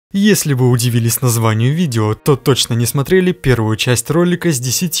Если вы удивились названию видео, то точно не смотрели первую часть ролика с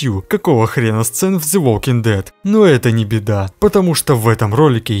 10 какого хрена сцен в The Walking Dead. Но это не беда, потому что в этом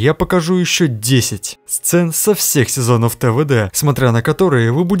ролике я покажу еще 10 сцен со всех сезонов ТВД, смотря на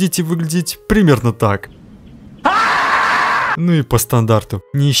которые вы будете выглядеть примерно так. Ну и по стандарту,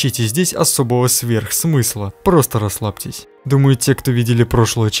 не ищите здесь особого сверхсмысла, просто расслабьтесь. Думаю, те, кто видели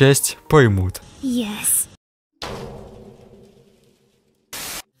прошлую часть, поймут. Yes.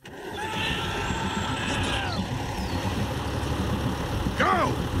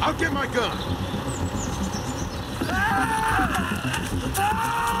 Go! I'll get my gun.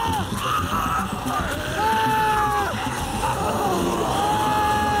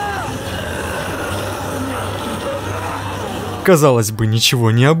 Казалось бы,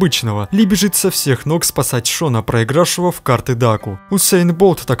 ничего необычного. Ли бежит со всех ног спасать Шона, проигравшего в карты Даку. Усейн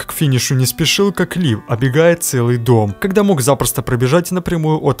Болт так к финишу не спешил, как Ли, оббегает целый дом, когда мог запросто пробежать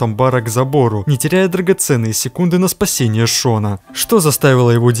напрямую от амбара к забору, не теряя драгоценные секунды на спасение Шона. Что заставило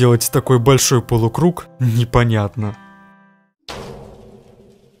его делать такой большой полукруг, непонятно.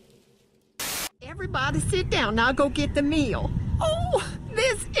 Everybody sit down, I'll go get the meal. Oh,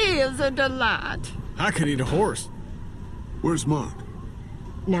 this is a delight. I could eat a horse. Where's Mark?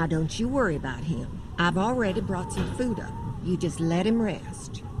 Now don't you worry about him. I've already brought some food up. You just let him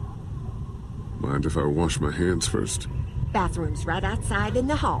rest. Mind if I wash my hands first? Bathroom's right outside in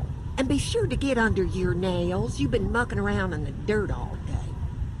the hall. And be sure to get under your nails. You've been mucking around in the dirt all day.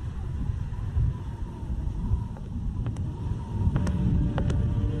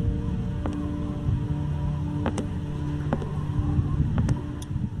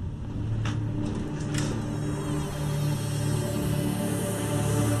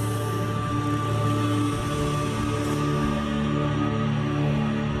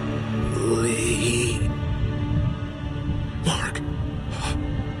 Mark!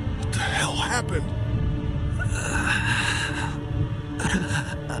 What the hell happened?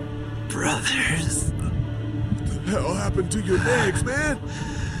 Brothers, What the hell happened to your legs, man?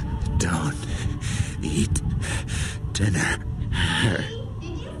 don't eat dinner.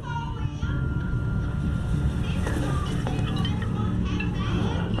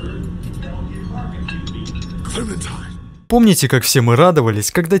 Clementine. Помните, как все мы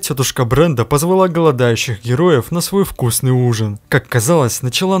радовались, когда тетушка Бренда позвала голодающих героев на свой вкусный ужин? Как казалось,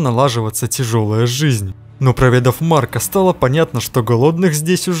 начала налаживаться тяжелая жизнь. Но проведав Марка, стало понятно, что голодных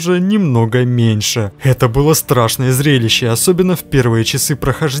здесь уже немного меньше. Это было страшное зрелище, особенно в первые часы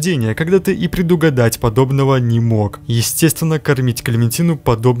прохождения, когда ты и предугадать подобного не мог. Естественно, кормить Клементину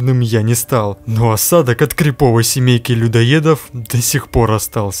подобным я не стал, но осадок от криповой семейки людоедов до сих пор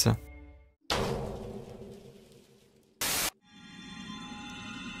остался.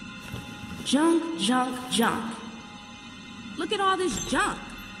 Junk, junk, junk. Look at all this junk.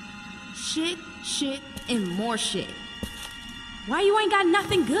 Shit, shit, and more shit. Why you ain't got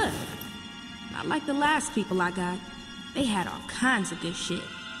nothing good? Not like the last people I got. They had all kinds of good shit.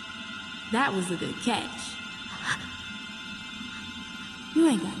 That was a good catch. You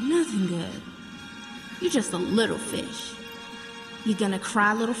ain't got nothing good. You just a little fish. You gonna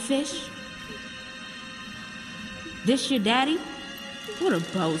cry, little fish? This your daddy? What a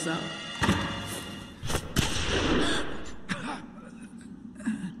bozo.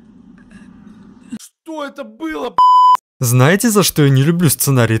 Что это было, Знаете, за что я не люблю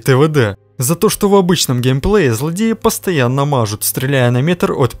сценарий ТВД? За то, что в обычном геймплее злодеи постоянно мажут, стреляя на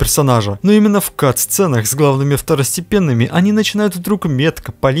метр от персонажа. Но именно в кат-сценах с главными второстепенными они начинают вдруг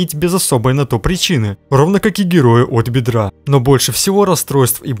метко палить без особой на то причины. Ровно как и герои от бедра. Но больше всего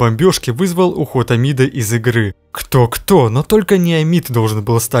расстройств и бомбежки вызвал уход Амида из игры. Кто-кто, но только не Амид должен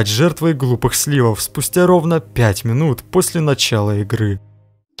был стать жертвой глупых сливов спустя ровно 5 минут после начала игры.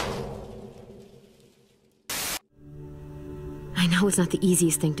 I know it's not the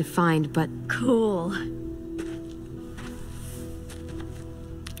easiest thing to find, but cool.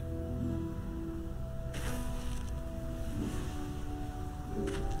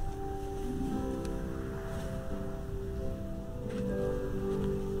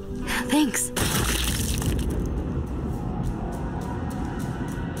 Thanks.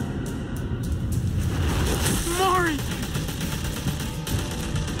 Mari!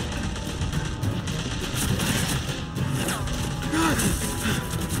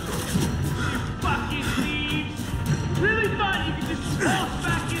 Fucking thieves! Really thought you could just walk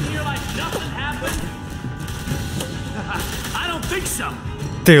back in here like nothing happened? I don't think so.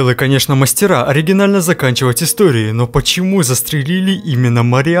 Тейлы, конечно, мастера оригинально заканчивать истории, но почему застрелили именно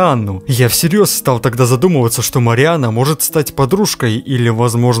Марианну? Я всерьез стал тогда задумываться, что Марианна может стать подружкой или,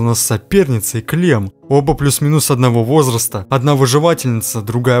 возможно, соперницей Клем. Оба плюс-минус одного возраста, одна выживательница,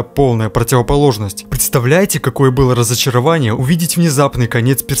 другая полная противоположность. Представляете, какое было разочарование увидеть внезапный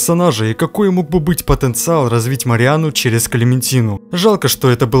конец персонажа и какой мог бы быть потенциал развить Марианну через Клементину. Жалко, что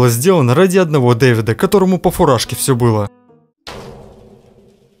это было сделано ради одного Дэвида, которому по фуражке все было.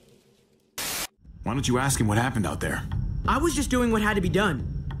 Why don't you ask him what happened out there? I was just doing what had to be done.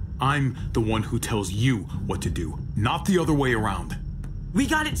 I'm the one who tells you what to do, not the other way around. We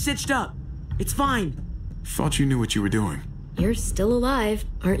got it stitched up. It's fine. Thought you knew what you were doing. You're still alive,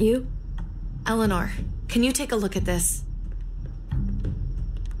 aren't you? Eleanor, can you take a look at this?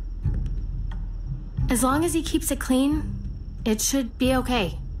 As long as he keeps it clean, it should be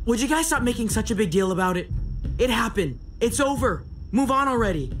okay. Would you guys stop making such a big deal about it? It happened. It's over. Move on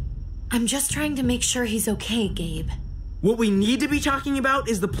already. I'm just trying to make sure he's okay, Gabe. What we need to be talking about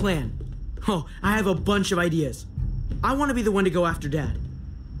is the plan. Oh, I have a bunch of ideas. I want to be the one to go after Dad.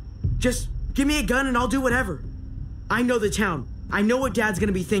 Just give me a gun and I'll do whatever. I know the town. I know what Dad's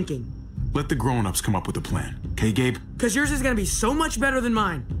gonna be thinking. Let the grown-ups come up with a plan, okay, Gabe? Cause yours is gonna be so much better than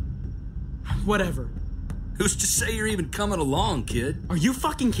mine. Whatever. Who's to say you're even coming along, kid? Are you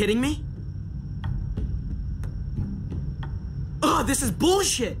fucking kidding me? Ugh, this is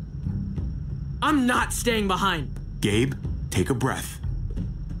bullshit! I'm not staying behind. Gabe, take a breath.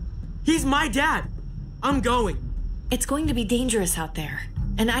 He's my dad. I'm going. It's going to be dangerous out there,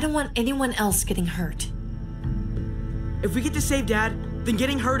 and I don't want anyone else getting hurt. If we get to save Dad, then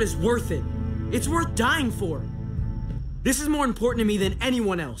getting hurt is worth it. It's worth dying for. This is more important to me than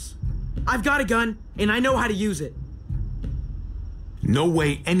anyone else. I've got a gun, and I know how to use it. No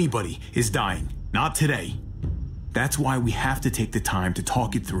way anybody is dying. Not today. That's why we have to take the time to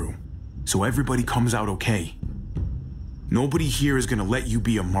talk it through, so everybody comes out okay. Nobody here is gonna let you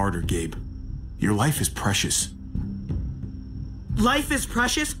be a martyr, Gabe. Your life is precious. Life is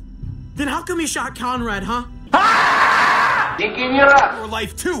precious? Then how come you shot Conrad, huh? Your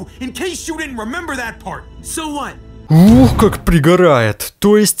life too, in case you didn't remember that part. So what? Ух, как пригорает.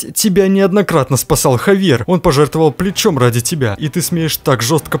 То есть тебя неоднократно спасал Хавьер. Он пожертвовал плечом ради тебя. И ты смеешь так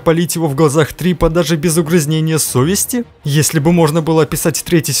жестко палить его в глазах Трипа даже без угрызнения совести? Если бы можно было описать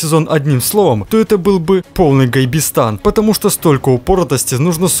третий сезон одним словом, то это был бы полный гайбистан. Потому что столько упоротости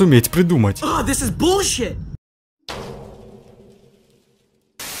нужно суметь придумать. This is bullshit.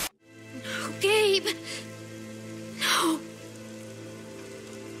 Gabe! No.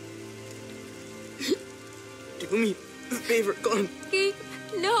 Do me a favor, Glenn. Gabe,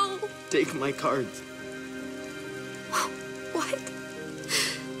 no. Take my cards. What?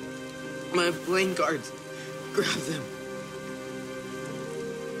 My playing cards. Grab them.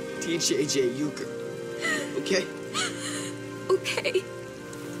 Teach AJ euchre. Okay? Okay.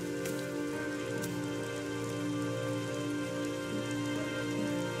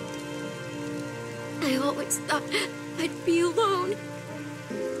 I always thought I'd be alone.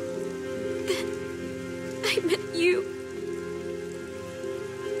 Then I met you.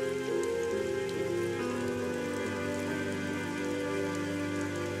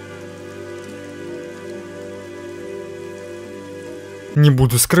 Не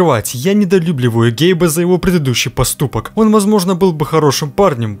буду скрывать, я недолюбливаю Гейба за его предыдущий поступок. Он, возможно, был бы хорошим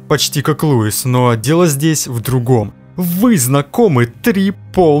парнем, почти как Луис, но дело здесь в другом. Вы знакомы 3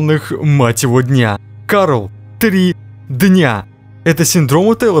 полных, мать его, дня. Карл, 3 дня. Это синдром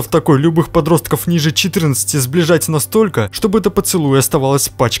у Тейлов такой, любых подростков ниже 14 сближать настолько, чтобы до поцелуя оставалась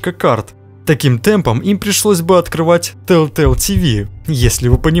пачка карт. Таким темпом им пришлось бы открывать Telltale TV, если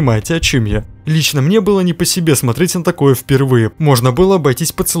вы понимаете, о чем я. Лично мне было не по себе смотреть на такое впервые. Можно было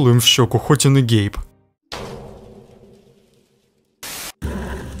обойтись поцелуем в щеку, хоть он и Гейб.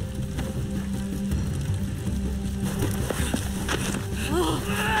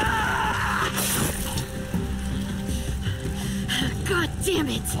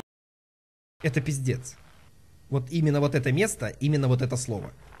 Это пиздец. Вот именно вот это место, именно вот это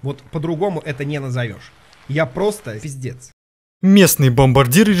слово. Вот по-другому это не назовешь. Я просто пиздец. Местный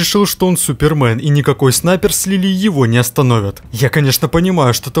бомбардир решил, что он супермен, и никакой снайпер с Лили его не остановит. Я, конечно,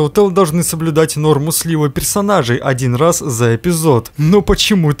 понимаю, что Telltale должны соблюдать норму слива персонажей один раз за эпизод. Но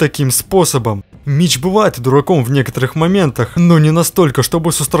почему таким способом? Мич бывает дураком в некоторых моментах, но не настолько,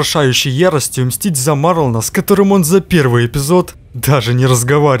 чтобы с устрашающей яростью мстить за Марлона, с которым он за первый эпизод даже не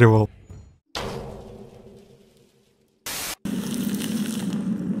разговаривал.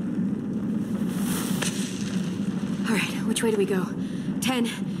 Which way do we go? 10.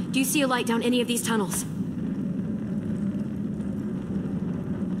 Do you see a light down any of these tunnels?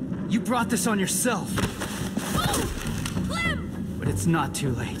 You brought this on yourself. But it's not too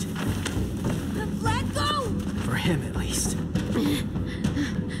late. Let go! For him, at least.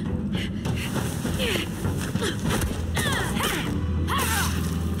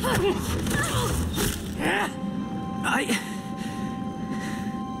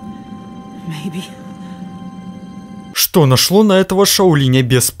 Maybe. Что нашло на этого Шаолиня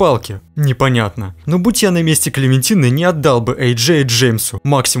без палки? Непонятно. Но будь я на месте Клементины, не отдал бы Эй-Джея Джеймсу.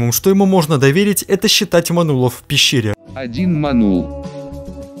 Максимум, что ему можно доверить, это считать манулов в пещере. 1 манул.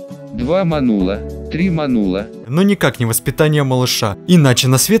 2 манула. 3 манула. Но никак не воспитание малыша. Иначе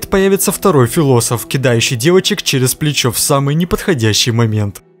на свет появится второй философ, кидающий девочек через плечо в самый неподходящий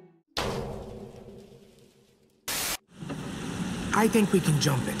момент. I think we can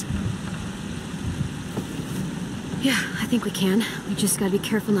jump it. Yeah, I think we can. We just gotta be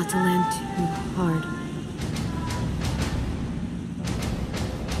careful not to land too hard.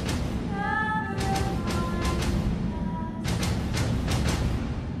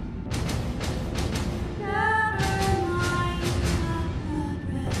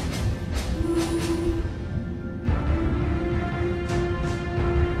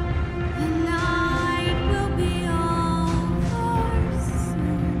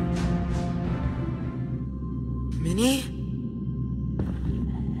 Minnie?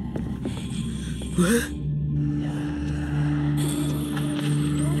 What?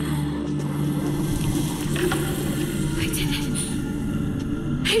 I did it.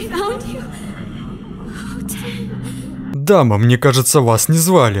 I found you. Oh, Dad. Дама, мне кажется, вас не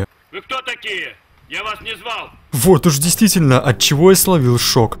звали. Вы кто такие? Я вас не звал. Вот уж действительно, от чего я словил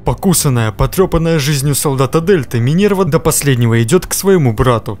шок. Покусанная, потрепанная жизнью солдата Дельты, Минерва до последнего идет к своему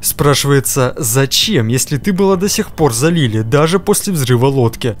брату. Спрашивается, зачем, если ты была до сих пор залили, даже после взрыва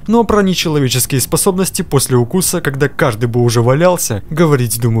лодки. Но про нечеловеческие способности после укуса, когда каждый бы уже валялся,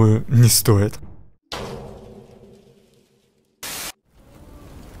 говорить, думаю, не стоит.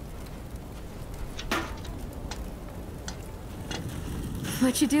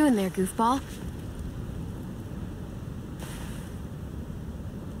 What you doing there, goofball?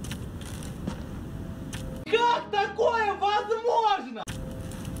 Как такое возможно?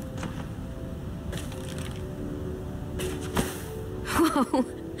 Whoa,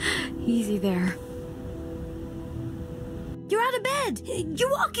 easy there. You're out of bed. You're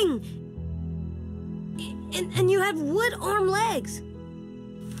walking. And you have wood arm legs.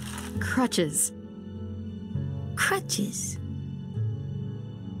 Crutches. Crutches.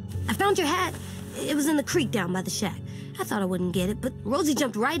 I found your hat. It was in the creek down by the shack. I thought I wouldn't get it, but Rosie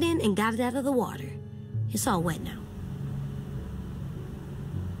jumped right in and got it out of the water. It's all wet now.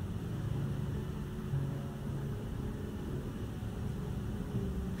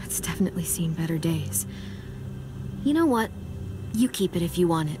 It's definitely seen better days. You know what? You keep it if you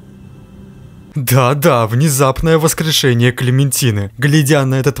want it. Да-да, внезапное воскрешение Клементины. Глядя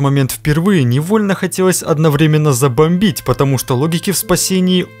на этот момент впервые, невольно хотелось одновременно забомбить, потому что логики в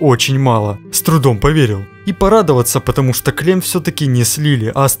спасении очень мало. С трудом поверил. И порадоваться, потому что Клем все-таки не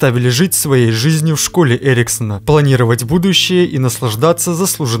слили, а оставили жить своей жизнью в школе Эриксона, планировать будущее и наслаждаться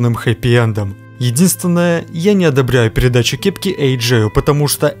заслуженным хэппи-эндом. Единственное, я не одобряю передачу кепки Эй-Джею, потому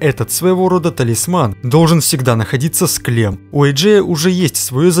что этот своего рода талисман должен всегда находиться с Клем. У Эй-Джея уже есть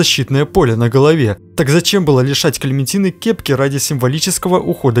свое защитное поле на голове. Так зачем было лишать Клементины кепки ради символического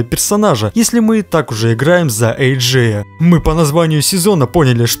ухода персонажа, если мы и так уже играем за Эй-Джея? Мы по названию сезона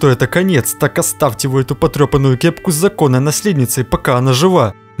поняли, что это конец, так оставьте вы эту потрепанную кепку с законной наследницей, пока она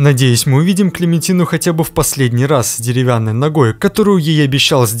жива. Надеюсь, мы увидим Клементину хотя бы в последний раз с деревянной ногой, которую ей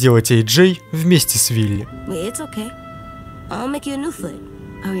обещал сделать Эй-Джей вместе с Вилли. It's okay. I'll make you a new foot.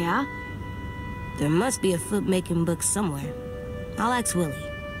 Oh yeah? There must be a foot making book somewhere. I'll ask Willie.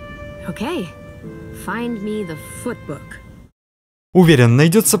 Okay. Find me the foot book. Уверен,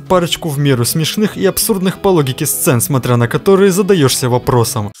 найдется парочку в меру смешных и абсурдных по логике сцен, смотря на которые задаешься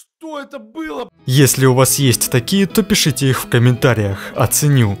вопросом. Что это было? Если у вас есть такие, то пишите их в комментариях,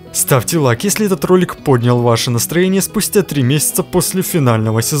 оценю. Ставьте лайк, если этот ролик поднял ваше настроение спустя 3 месяца после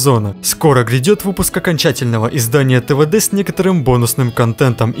финального сезона. Скоро грядет выпуск окончательного издания ТВД с некоторым бонусным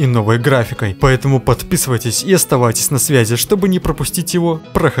контентом и новой графикой, поэтому подписывайтесь и оставайтесь на связи, чтобы не пропустить его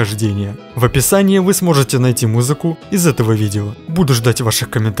прохождение. В описании вы сможете найти музыку из этого видео. Буду ждать ваших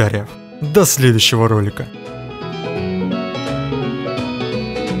комментариев. До следующего ролика.